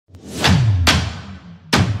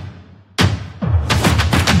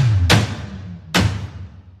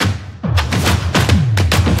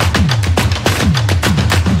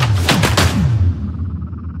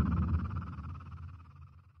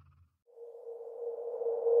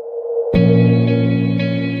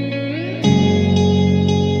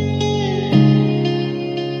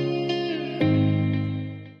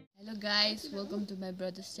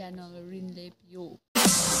this channel, Rinlep Yo.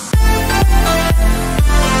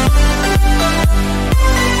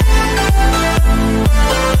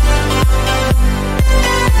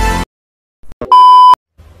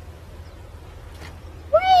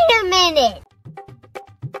 Wait a minute.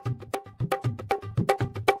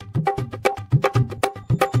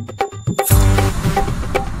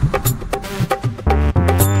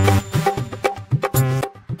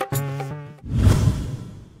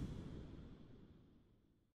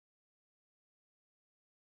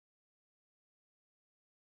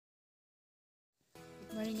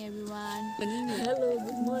 Good morning, everyone. Hello,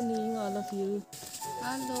 good morning all of you.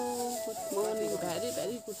 Hello. Good morning,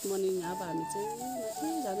 very good morning. अब हामी चाहिँ माथि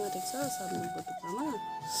जानु आँटेको छ सन्दनको टुप्पामा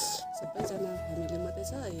सबैजना फ्यामिली मात्रै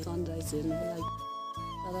छ सनराइज हेर्नुको लागि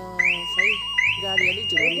तर खै गाडी अलिक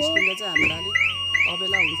ढिलो निस्किँदा चाहिँ हामीलाई अलिक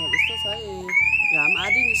अबेला हुन्छ जस्तो छ है घाम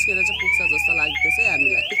आधी निस्केर चाहिँ पुग्छ जस्तो लाग्दैछ है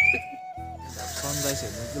हामीलाई सनराइज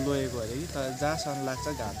हेर्नु लोएको अरे कि तर जहाँ सन लाग्छ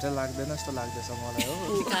घाम चाहिँ लाग्दैन जस्तो लाग्दैछ मलाई हो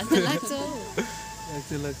घाम लाग्छ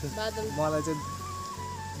मलाई चाहिँ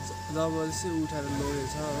जबरजस्ती उठाएर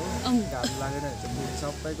लोगेछ हो घाम लागेन भने चाहिँ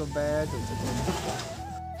सबैको ब्याड हुन्छ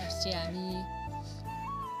चाहिँ हामी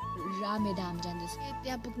रामे धाम जाँदैछ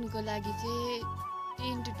त्यहाँ पुग्नुको लागि चाहिँ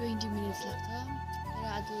 10 to 20 मिनट्स लाग्छ तर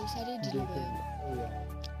आज साह्रै ढिलो भयो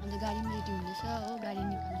अन्त गाडी पनि रेडी हुँदैछ हो गाडी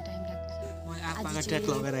निकाल्न टाइम लाग्दैछ आज ट्र्याक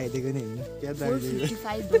लगाएर आइदिएको नि क्या दाइ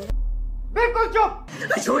 4:55 हो बिल्कुल चुप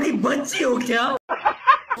छोरी बच्ची हो क्या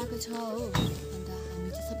आएको छ हो अन्त हामी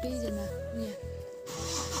चाहिँ सबैजना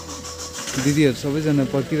दिदीहरू सबैजना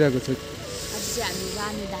पर्खिरहेको छ आज चाहिँ हामी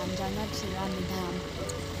रामे धाम जान आँटेको रामे धाम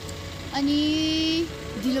अनि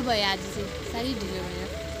ढिलो भयो आज चाहिँ साह्रै ढिलो भयो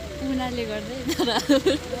उनीहरूले गर्दै तर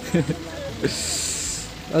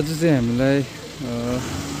आज चाहिँ हामीलाई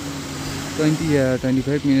 20 या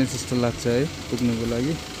 25 मिनट्स जस्तो लाग्छ है पुग्नुको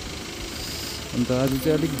लागि अन्त आज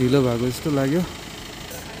चाहिँ अलिक ढिलो भएको जस्तो लाग्यो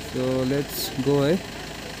सो लेट्स गो है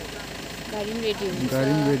गाडी पनि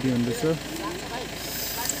रेडी हुँदैछ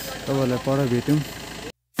तपाईँहरूलाई पर भेट्यौँ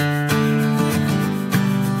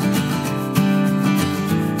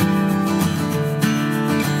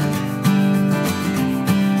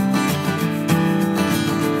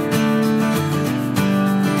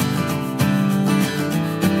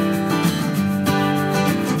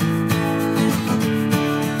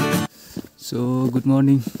So good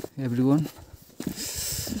morning everyone.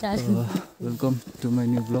 Welcome to my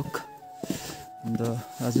new vlog. अन्त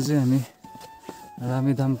आज चाहिँ हामी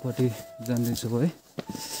रामे धामपट्टि जाँदैछौँ है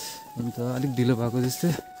अन्त अलिक ढिलो भएको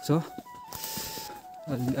जस्तै छ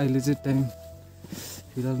अहिले चाहिँ टाइम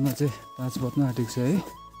फिलहालमा चाहिँ 5 बज्न आँटेको छ है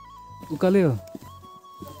उकालै हो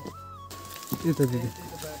त्यही त दिदी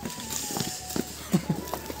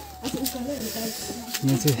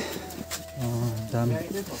यहाँ चाहिँ धाम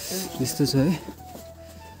यस्तो छ है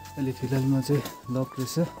अहिले फिलहालमा चाहिँ लक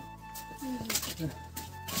रहेछ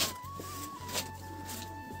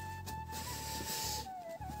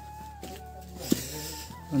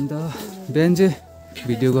अन्त बिहान चाहिँ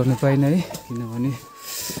भिडियो गर्न पाइनँ है किनभने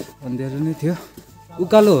अँध्यारो नै थियो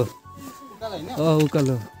उकालो हो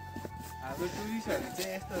उकालो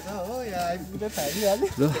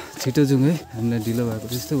ल छिटो जाउँ है हामीलाई ढिलो भएको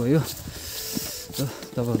जस्तो भयो र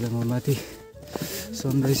तपाईँहरूलाई म माथि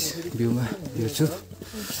सनराइज भ्यूमा हेर्छु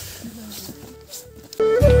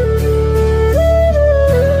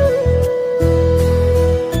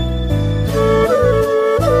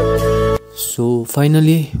So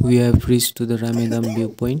finally we have reached to the Ramay Dham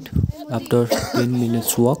viewpoint after 10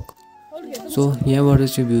 minutes walk. So यहाँबाट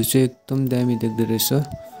चाहिँ भ्यू चाहिँ एकदम दामी देख्दो रहेछ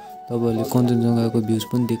तपाईहरुले कञ्चनजङ्घाको भ्यूज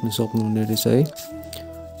पनि देख्न सक्नुहुने रहेछ है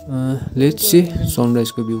लेट्स सी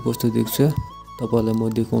सनराइजको भ्यू कस्तो देख्छ तपाईहरुलाई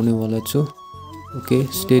म देखाउने वाला छु okay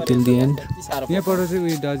stay till the and यहाँबाट चाहिँ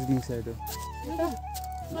उयो दार्जिलिङ साइड हो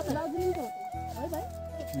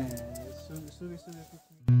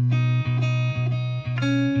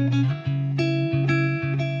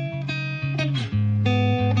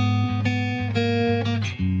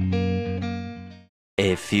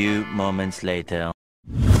A few moments later.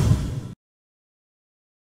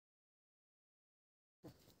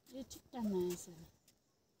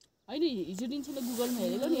 हैन हिजो दिन चाहिँ गुगलमा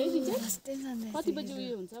हेरेको नि है दिन चाहिँ कति बजे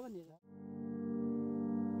उयो हुन्छ भनेर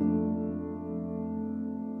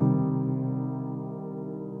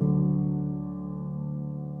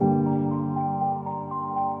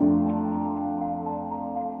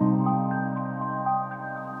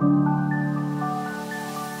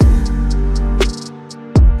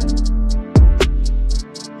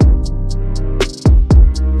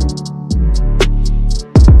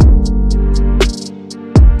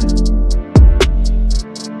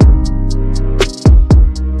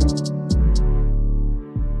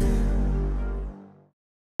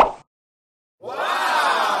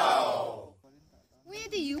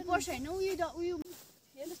वर्ष हैन उयो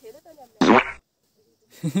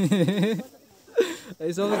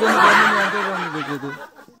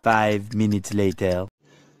 5 minutes later.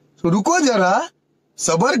 रुको जरा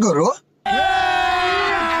सबर करो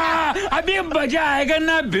अभी मजा आएगा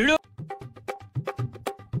ना भिड़ो.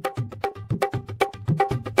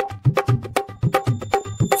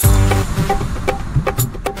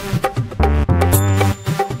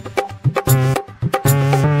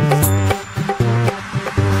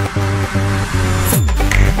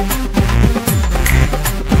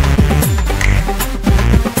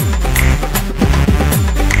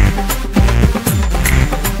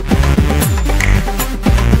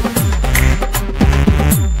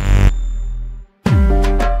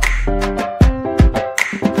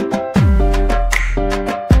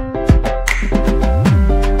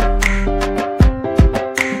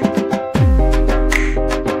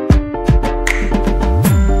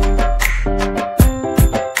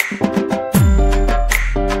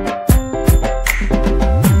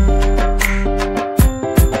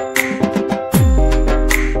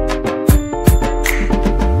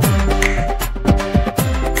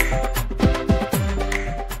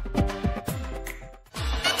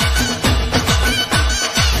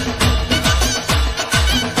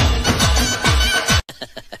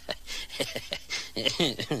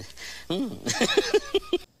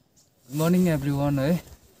 मर्निङ एभ्रिवान है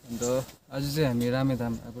अन्त आज चाहिँ हामी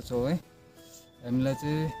रामेधाम आएको छौँ है हामीलाई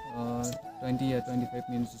चाहिँ 20 या 25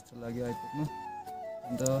 मिनट जस्तो लाग्यो आइपुग्नु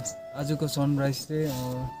अन्त आजको सनराइज चाहिँ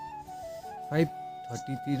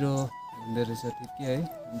 5:30 तिर हुँदो रहेछ ठिकै है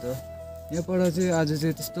अन्त यहाँबाट चाहिँ आज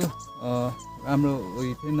चाहिँ त्यस्तो राम्रो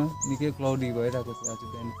उयो थिएन निकै क्लाउडी भइरहेको थियो आज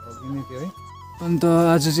बिहान फर्किने थियो है अन्त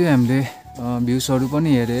आज चाहिँ हामीले भ्युजहरू पनि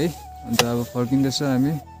हेऱ्यो है अन्त अब फर्किँदैछ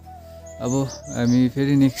अब हामी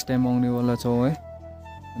फेरि नेक्स्ट टाइम आउनेवाला छौँ है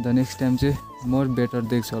अन्त नेक्स्ट टाइम चाहिँ मोर बेटर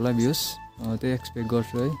देख्छ होला भ्युज त्यही एक्सपेक्ट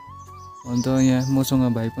गर्छु है अन्त यहाँ मसँग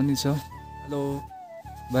भाइ पनि छ हेलो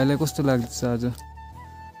भाइलाई कस्तो लाग्दैछ आज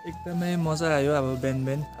एकदमै मजा आयो अब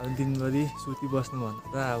बिहान अब दिनभरि सुति बस्नु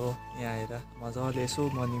भन्दा अब यहाँ आएर मजाले यसो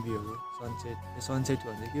मर्निङ भ्यूहरू सनसेट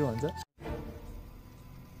भन्छ के भन्छ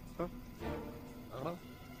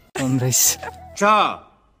सनराइज अच्छा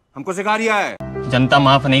हमको सिखा रिया है जनता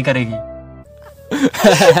माफ नहीं करेगी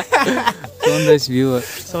सनराइज भ्यू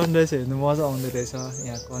सनराइज हेर्नु मजा आउँदो रहेछ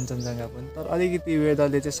यहाँ कञ्चनजङ्घा पनि तर अलिकति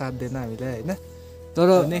वेदरले चाहिँ साथ दिएन हामीलाई होइन तर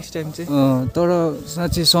नेक्स्ट टाइम चाहिँ तर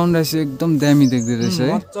साँच्चै सनराइज चाहिँ एकदम दामी देख्दो रहेछ है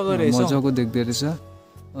मजाको देख्दो रहेछ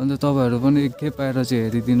अन्त तपाईँहरू पनि एकखेप आएर चाहिँ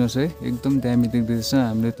हेरिदिनुहोस् है एकदम दामी देख्दो रहेछ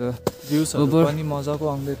हामीले त भ्युजहरू पनि मजाको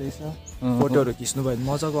आउँदो रहेछ फोटोहरू खिच्नु भयो भने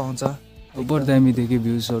मजाको आउँछ ओभर दामी देख्यो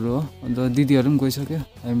भ्युजहरू हो अन्त दिदीहरू पनि गइसक्यो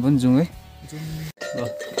हामी पनि जाउँ है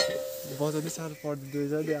बजाउनु साह्रो पर्दो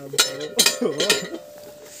रहेछ अब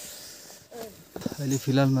अहिले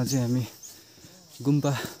फिलहालमा चाहिँ हामी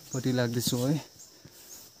गुम्पापट्टि लाग्दैछौँ है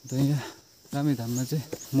अन्त यहाँ रामेधाममा चाहिँ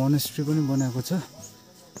मोनेस्ट्री पनि बनाएको छ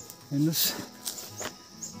हेर्नुहोस्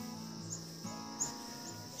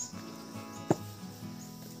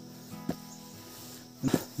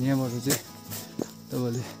यहाँबाट चाहिँ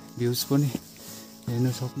तपाईँले भ्युज पनि हेर्न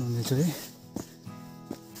सक्नुहुनेछ है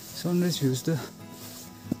सनराइज भ्युज त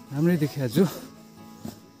राम्रै देखिहाल्छु छु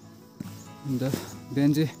अन्त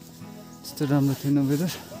बिहान चाहिँ त्यस्तो राम्रो थिएन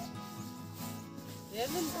वेदर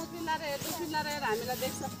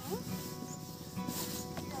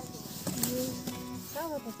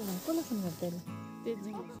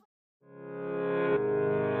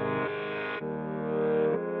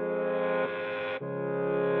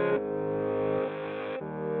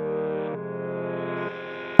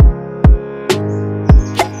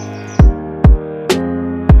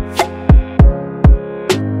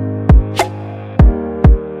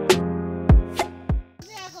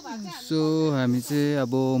सो हामी चाहिँ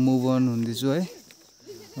अब मुभ अन हुँदैछु है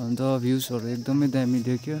अन्त भ्युजहरू एकदमै दामी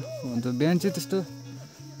देख्यो अन्त बिहान चाहिँ त्यस्तो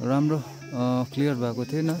राम्रो क्लियर भएको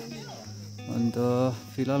थिएन अन्त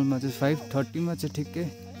फिलहालमा चाहिँ 5:30 मा चाहिँ ठिकै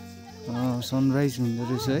सनराइज हुँदो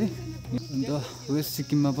रहेछ है अन्त वेस्ट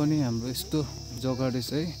सिक्किममा पनि हाम्रो यस्तो जग्गा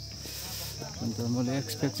रहेछ है अन्त मैले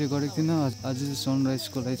एक्सपेक्ट चाहिँ गरेको थिइनँ आज चाहिँ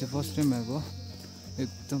सनराइजको लागि चाहिँ फर्स्ट टाइम आएको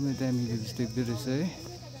एकदमै दामी भ्युज देख्दो रहेछ है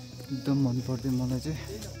एकदम मन पर्थ्यो मलाई चाहिँ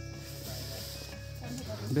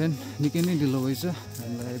बिहान निकै नै ढिलो भएछ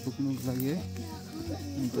हामीलाई आइपुग्नुको लागि है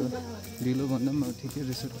अन्त ढिलो भन्दा पनि ठिकै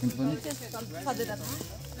रहेछ ट्रेन पनि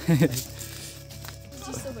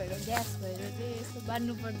चिसो भएर ग्यास भएर चाहिँ यस्तो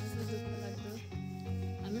बान्नु पर्दैछ जस्तो लाग्दो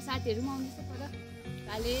हाम्रो साथीहरू पनि आउँदैछ पर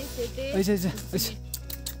काले सेते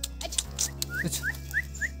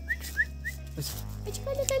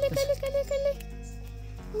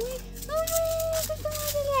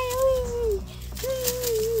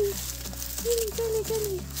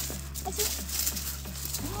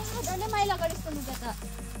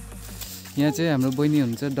यहाँ चाहिँ हाम्रो बहिनी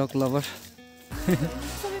हुन्छ डग लभर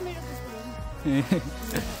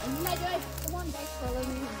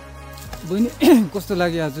बहिनी कस्तो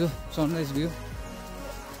लाग्यो आज सनराइज भ्यू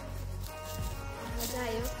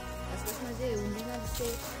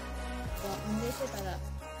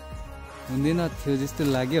हुँदैन थियो जस्तो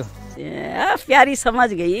लाग्यो प्यारी समझ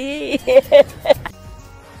गई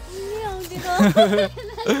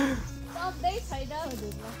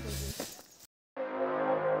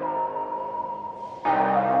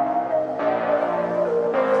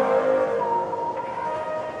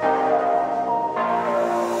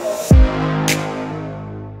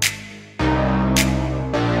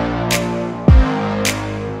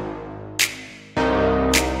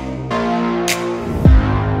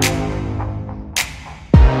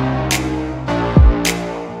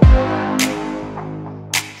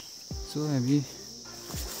सो हामी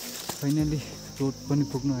फाइनली रोड पनि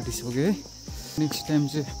पुग्नु आँटिसक्यो है नेक्स्ट टाइम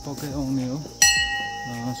चाहिँ पक्कै आउने हो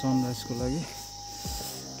सनराइजको लागि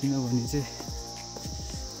किनभने चाहिँ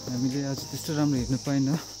हामीले आज त्यस्तो राम्रो हेर्नु पाएन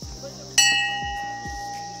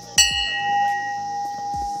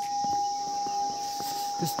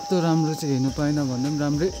त्यस्तो राम्रो चाहिँ हेर्नु पाएन भन्दा पनि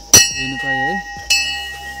राम्रै हेर्नु पाएँ है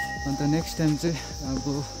अन्त नेक्स्ट टाइम चाहिँ अब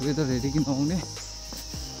वेदर हेरिकन आउने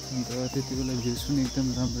अन्त त्यति बेला भ्युज पनि एकदम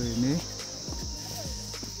राम्रो हेर्ने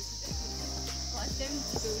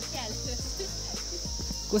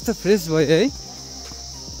कस्तो फ्रेस भयो है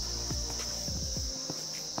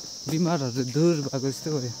बिमारहरू दूर भएको जस्तो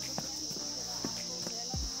भयो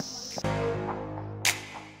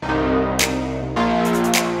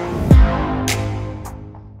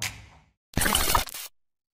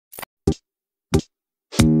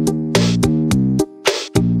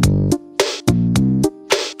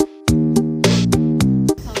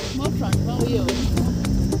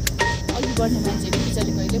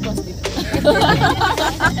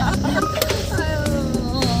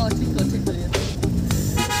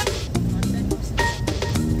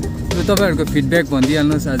तपाईहरुको फिडब्याक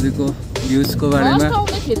भनिदिहाल्नुस् आजको भ्युजको बारेमा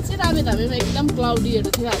आउँदाखेरि चाहिँ रामे धामेमा एकदम क्लाउडीहरू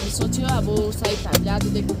थियो हामी सोच्यो अब सायद हामीले आज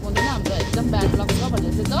देख्नु पाउँदैन हाम्रो एकदम ब्याड लक छ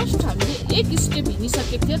भनेर चाहिँ जस्ट हामीले एक स्टेप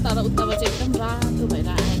हिँडिसकेको थियो तर उताबाट चाहिँ एकदम रातो भएर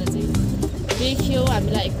आएर चाहिँ देख्यो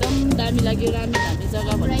हामीलाई एकदम दामी लाग्यो रामे धामे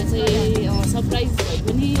जग्गा भनेर चाहिँ सरप्राइज भयो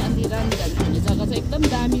पनि अनि रामे धामे भन्ने जग्गा चाहिँ एकदम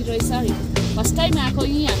दामी रहेछ फर्स्ट टाइम आएको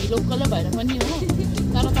यहीँ हामी लोकलै भएर पनि हो तर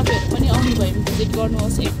तपाईँहरू पनि आउनुभयो भने भिजिट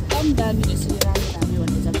गर्नुहोस् एकदम दामी रहेछ रामे धामे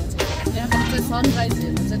भन्ने जग्गा चाहिँ यहाँको सनराइज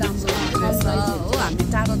हेर्नु चाहिँ राम्रो रहेछ हो हामी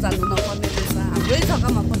टाढो जानु नपर्ने रहेछ हाम्रै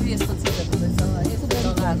जग्गामा पनि यस्तो चिजहरू रहेछ यस्तो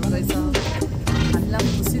जग्गाहरू रहेछ हामीलाई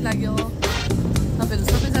पनि खुसी लाग्यो तपाईँहरू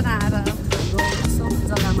सबैजना आएर हाम्रो यसो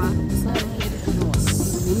जग्गामा यसो हेरिदिनुहोस्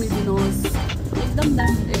घुमिदिनुहोस् एकदम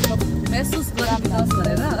दामी एकदम महसुस गरिदिनुहोस्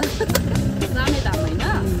भनेर रामे धाम होइन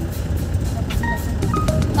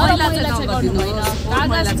मैला चाहिँ गर्नु होइन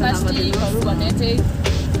कागज प्लास्टिकहरू भने चाहिँ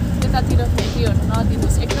त्यतातिर फ्याँकीहरू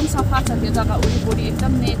नदिनुहोस् एकदम सफा छ त्यो जग्गा वरिपरि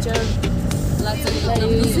एकदम नेचरलाई चाहिँ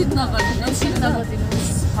दूषित नगरिदिनुहोस्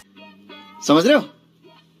समझ रहे हो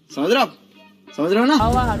ना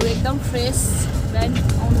हावाहरू एकदम फ्रेस बिहान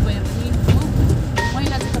आउनुभयो भने हो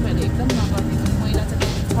मैला चाहिँ तपाईँहरू एकदम नगरिदिनु मैला चाहिँ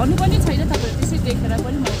भन्नु पनि छैन तपाईँहरू त्यसै देखेर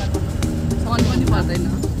पनि मैला गर्नु सहनु पनि पर्दैन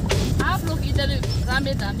आप लोग इधर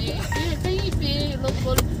रामे धामे कहीं पे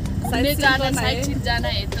लोकल साइड सीन जाना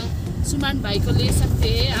है तो सुमन भाई को ले सकते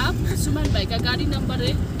हैं आप सुमन भाई का गाड़ी नंबर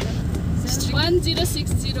है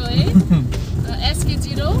 1060 है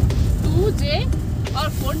SK02J और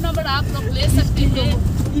फोन नंबर आप लोग ले सकते हैं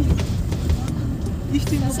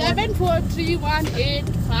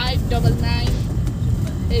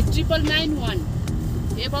 7431859991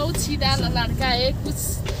 ये बहुत सीधा लड़का है कुछ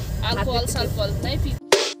अल्कोहल सल्कोहल नहीं पीता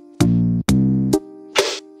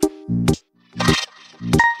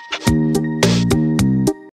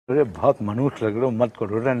अरे बहुत मनुष्य लग रहे हो मत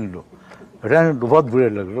करो रहने दो बहुत बुरे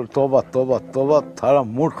लग रहे हो तौबा तौबा तौबा थारा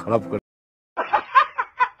मूड खराब कर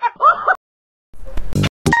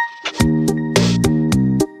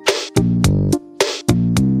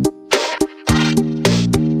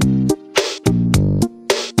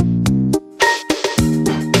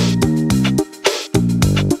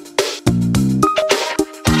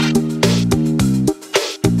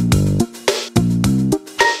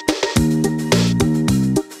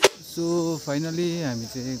फाइनली हामी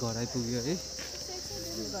चाहिँ घर आइपुग्यो है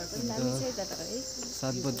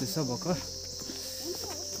 7 बज्दैछ भर्खर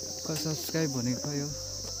सब्सक्राइब भनेको खै हो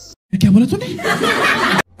क्या बोला तूने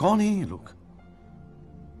कौन है ये लोग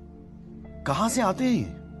कहाँ से आते हैं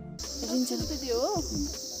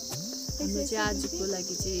आजको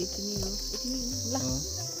लागि चाहिँ यति नै हो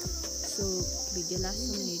सो भिडियो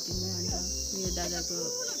लास्टसम्म हेरिदिनु अन्त मेरो दादाको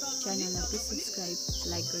च्यानललाई प्लिज सब्स्क्राइब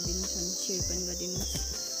लाइक गरिदिनुहोस् अनि सेयर पनि गरिदिनुहोस्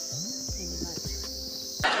धन्यवाद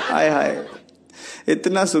हाय हाय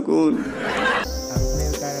इतना सुकून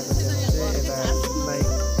मेरो काकाको च्यानल चाहिँ यता लाइक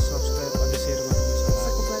सब्स्क्राइब अनि सेयर गरिदिनुहोस्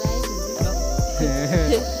होला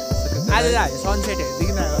आज हामी सनसेट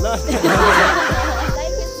हेर्दिन आएको ल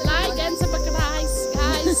लाइक एन्ड सब्स्क्राइब गाइस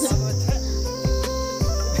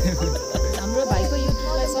हाम्रो भाइको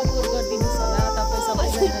युट्युबलाई सपोर्ट गरिदिनुहोस् होला तपाईँ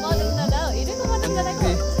सबैजनाले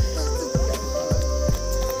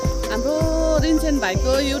हाम्रो रिन्चेन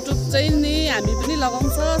भाइको युट्युब चाहिँ नि हामी पनि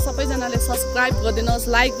लगाउँछ सबैजनाले सब्स्क्राइब गरिदिनुहोस्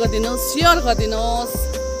लाइक गरिदिनुहोस् सेयर गरिदिनुहोस्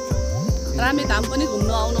रामे धाम पनि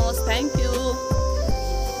घुम्नु आउनुहोस् थ्याङ्क यू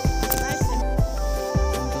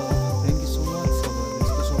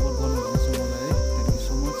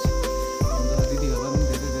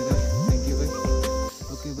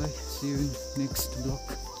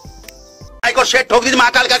को शेट ठोक दीजिए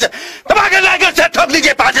महाकाल का धमाके लाकर शेट ठोक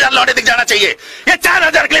लीजिए 5000 लौटे दिख जाना चाहिए ये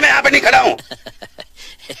 4000 के लिए मैं यहाँ पे नहीं खड़ा हूँ